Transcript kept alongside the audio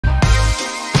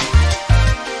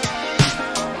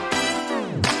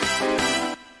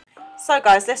So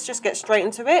guys, let's just get straight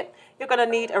into it. You're going to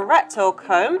need a rat tail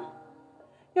comb.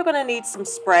 You're going to need some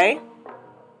spray.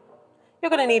 You're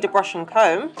going to need a brush and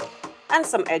comb and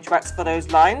some edge wax for those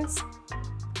lines.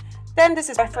 Then this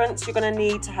is reference, you're going to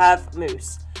need to have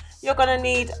mousse. You're going to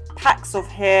need packs of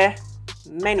hair,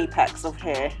 many packs of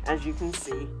hair, as you can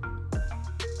see.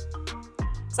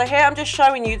 So here I'm just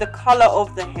showing you the colour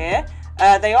of the hair.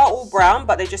 They are all brown,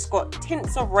 but they just got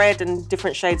tints of red and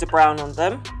different shades of brown on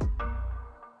them.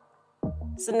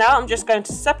 So now I'm just going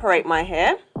to separate my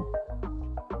hair.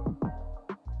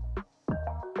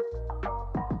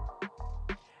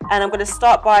 And I'm going to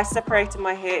start by separating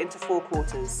my hair into 4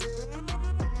 quarters.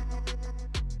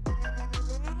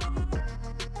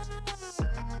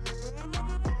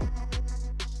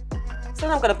 So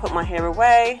then I'm going to put my hair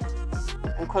away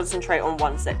and concentrate on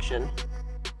one section.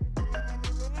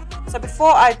 So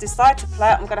before I decide to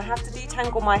plait, I'm going to have to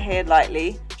detangle my hair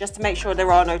lightly just to make sure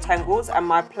there are no tangles and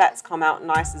my plaits come out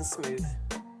nice and smooth.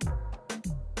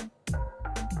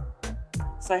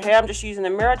 So here I'm just using a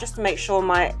mirror just to make sure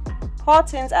my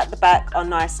partings at the back are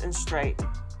nice and straight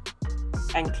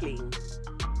and clean.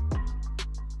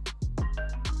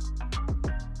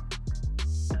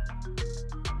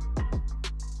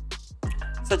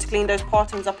 So to clean those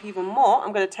partings up even more,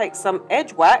 I'm going to take some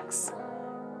edge wax,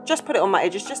 just put it on my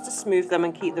edges just to smooth them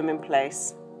and keep them in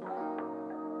place.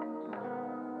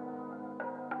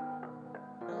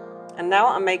 And now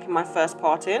I'm making my first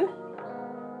parting,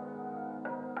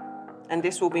 and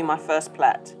this will be my first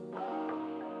plait.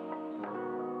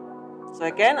 So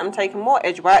again, I'm taking more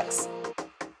edge wax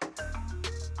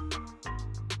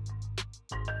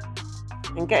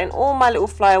and getting all my little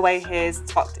flyaway hairs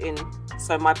tucked in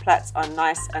so my plaits are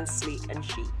nice and sleek and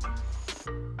chic.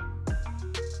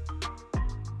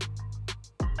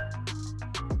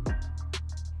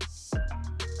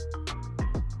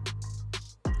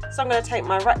 So I'm going to take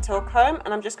my rat tail comb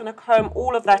and I'm just going to comb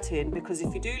all of that in, because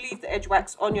if you do leave the edge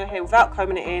wax on your hair without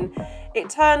combing it in, it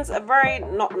turns a very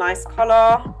not nice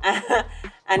colour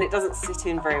and it doesn't sit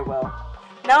in very well.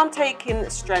 Now I'm taking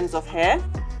strands of hair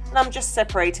and I'm just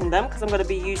separating them because I'm going to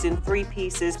be using 3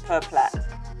 pieces per plait.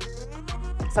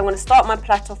 So I'm going to start my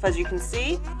plait off, as you can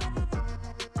see,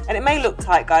 and it may look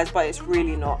tight guys, but it's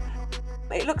really not.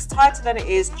 It looks tighter than it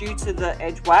is due to the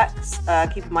edge wax,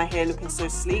 keeping my hair looking so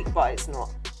sleek, but it's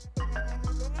not.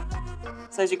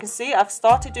 So as you can see, I've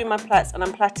started doing my plaits and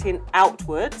I'm plaiting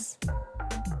outwards.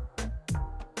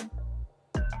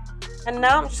 And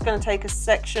now I'm just going to take a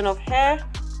section of hair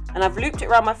and I've looped it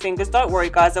around my fingers. Don't worry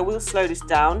guys, I will slow this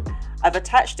down. I've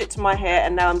attached it to my hair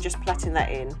and now I'm just plaiting that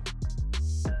in.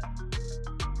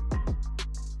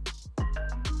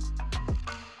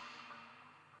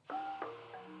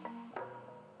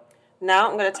 Now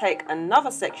I'm going to take another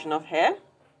section of hair,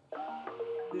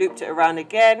 looped it around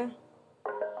again,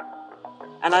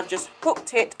 and I've just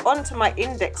hooked it onto my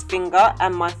index finger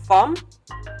and my thumb.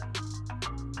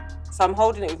 So I'm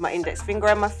holding it with my index finger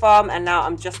and my thumb, and now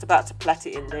I'm just about to plait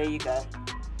it in. There you go.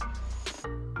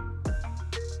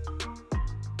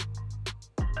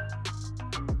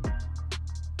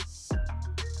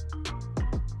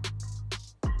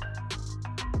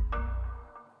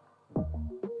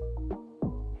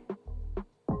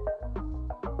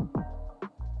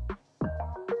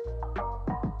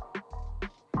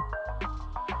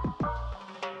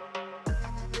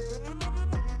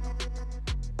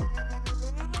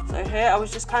 So here I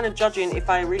was just kind of judging if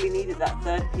I really needed that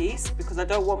 3rd piece, because I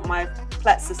don't want my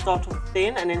plaits to start off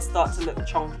thin and then start to look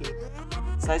chunky.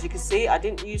 So as you can see, I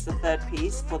didn't use the 3rd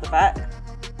piece for the back,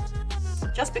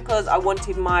 just because I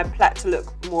wanted my plait to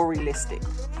look more realistic.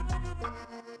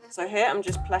 So here I'm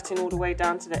just plaiting all the way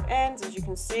down to the ends, as you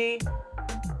can see.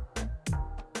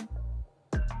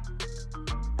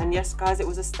 And yes guys, it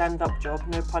was a stand-up job,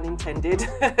 no pun intended.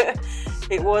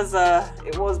 It was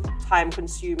time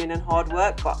consuming and hard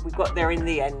work, but we got there in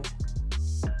the end.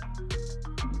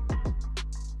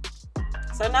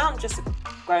 So now I'm just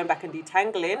going back and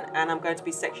detangling, and I'm going to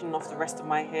be sectioning off the rest of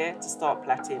my hair to start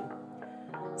plaiting.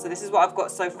 So this is what I've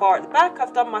got so far at the back.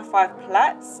 I've done my 5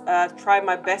 plaits, tried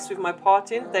my best with my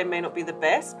partings. They may not be the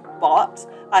best, but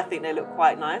I think they look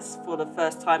quite nice for the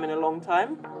first time in a long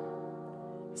time.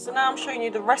 So now I'm showing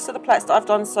you the rest of the plaits that I've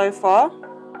done so far,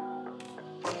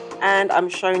 and I'm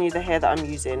showing you the hair that I'm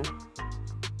using.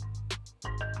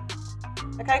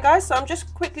 Okay guys, so I'm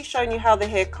just quickly showing you how the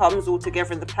hair comes all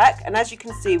together in the pack, and as you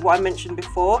can see, what I mentioned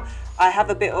before, I have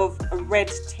a bit of a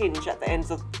red tinge at the ends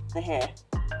of the hair.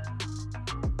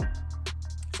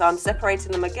 So I'm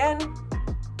separating them again.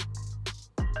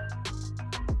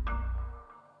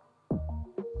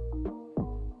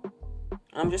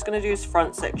 I'm just going to do this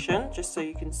front section just so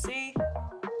you can see.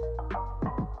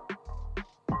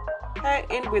 Okay,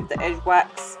 in with the edge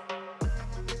wax.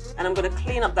 And I'm going to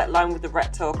clean up that line with the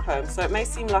rat tail comb. So it may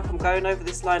seem like I'm going over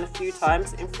this line a few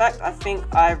times. In fact, I think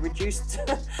I reduced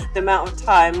the amount of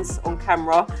times on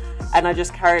camera, and I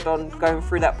just carried on going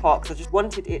through that part because I just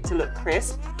wanted it to look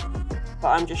crisp. But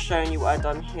I'm just showing you what I've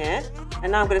done here.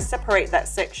 And now I'm going to separate that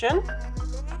section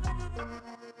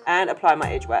and apply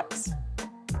my edge wax.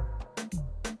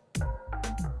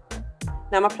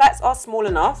 Now my plaits are small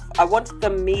enough. I wanted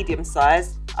them medium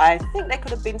size. I think they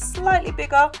could have been slightly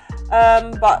bigger,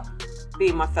 but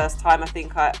being my first time, I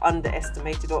think I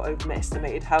underestimated or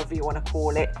overestimated, however you want to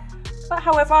call it. But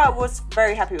however, I was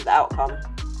very happy with the outcome.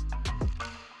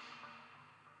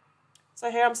 So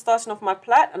here I'm starting off my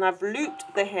plait, and I've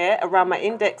looped the hair around my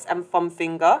index and thumb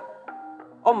finger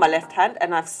on my left hand,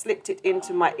 and I've slipped it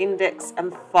into my index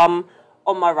and thumb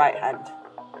on my right hand.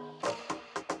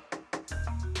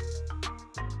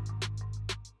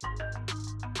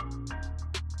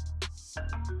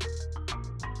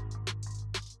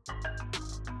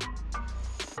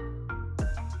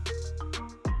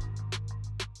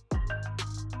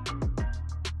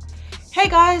 Hey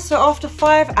guys, so after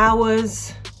 5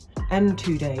 hours and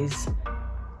 2 days,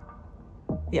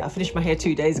 yeah, I finished my hair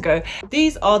 2 days ago.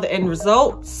 These are the end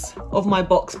results of my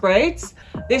box braids.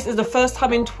 This is the first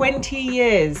time in 20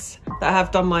 years that I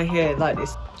have done my hair like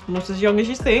this. I'm not as young as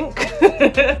you think.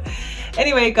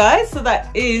 Anyway guys, so that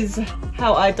is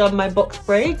how I done my box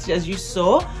braids, as you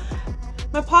saw.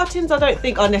 My partings I don't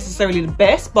think are necessarily the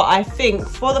best, but I think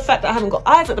for the fact that I haven't got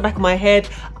eyes at the back of my head,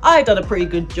 I've done a pretty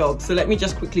good job. So let me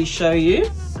just quickly show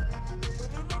you.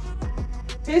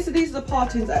 Okay, so these are the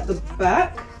partings at the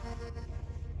back.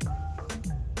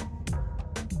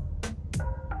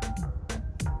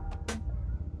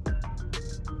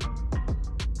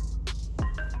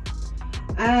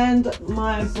 And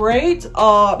my braids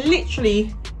are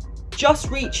literally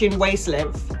just reaching waist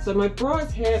length. So my bra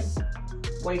is here,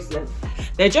 waist length.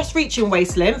 They're just reaching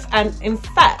waist length, and in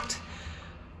fact,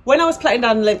 when I was plaiting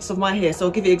down the lengths of my hair, so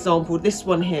I'll give you an example, this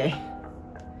one here,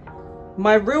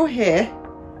 my real hair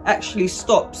actually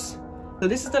stops. So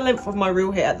this is the length of my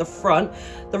real hair at the front.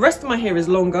 The rest of my hair is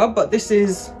longer, but this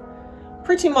is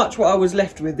pretty much what I was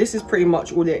left with. This is pretty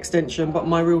much all the extension, but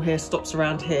my real hair stops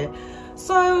around here.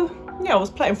 So yeah, I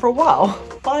was plaiting for a while,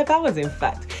 5 hours in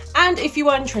fact. And if you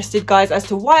are interested guys as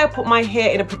to why I put my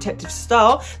hair in a protective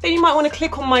style, then you might want to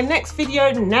click on my next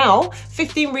video now,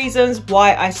 15 reasons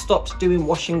why I stopped doing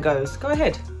wash and goes. Go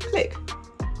ahead, click.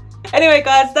 Anyway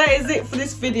guys, that is it for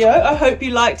this video. I hope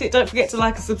you liked it. Don't forget to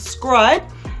like and subscribe,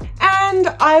 and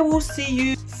I will see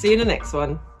you in the next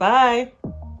one. Bye.